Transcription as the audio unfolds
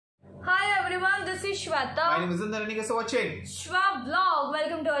is Shweta. My name is Indra and you guys are watching Shwa Vlog.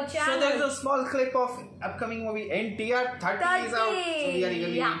 Welcome to our channel. So there's a small clip of upcoming movie NTR 30 is out. So we are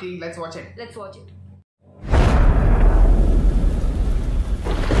eagerly waiting. Let's watch it. Let's watch it.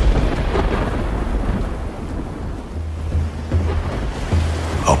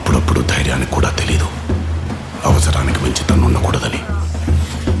 అప్పుడప్పుడు ధైర్యానికి కూడా తెలీదు అవసరానికి మించి తను ఉండకూడదని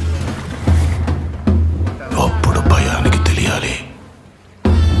అప్పుడు భయానికి తెలియాలి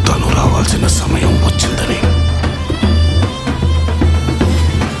తను రావాల్సిన సమయం వచ్చిందని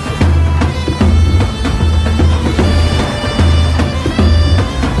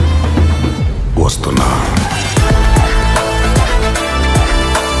వస్తున్నా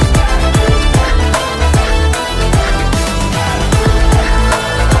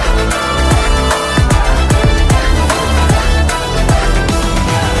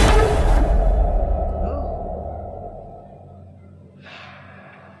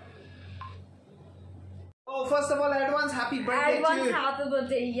First of all, advance happy birthday to you. Happy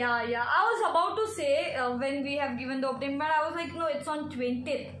birthday. Yeah. I was about to say when we have given the opening, but I was like, no, it's on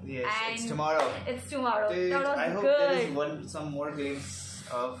 20th. Yes, and it's tomorrow. It's tomorrow. That was I hope good. there is some more glimpse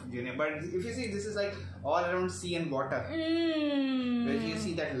of Junior. But if you see, this is like all around sea and water. Where you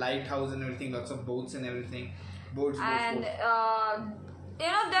see that lighthouse and everything, lots of boats and everything. Boats. And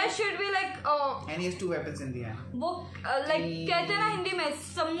you know, there should be like and he has two weapons in the hand. वो like कहते हैं ना हिंदी में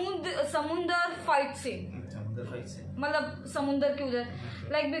समुंदर fight scene मतलब समुंदर के उधर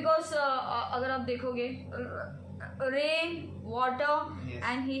like because अगर आप देखोगे rain water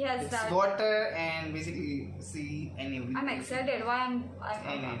and he has it's that water and basically sea and everything. I'm excited why I'm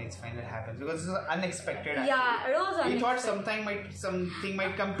and it's fine that happens because it's unexpected. Yeah, it was unexpected. We thought something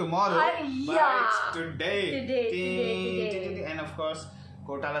might come tomorrow, but it's today. And of course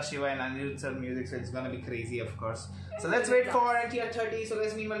Koratala Siva and Anirudh Ravichander music, so it's gonna be crazy, of course. So let's wait for NTR 30. So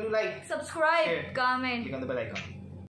let's meanwhile do like, subscribe, share, comment, click on the bell icon.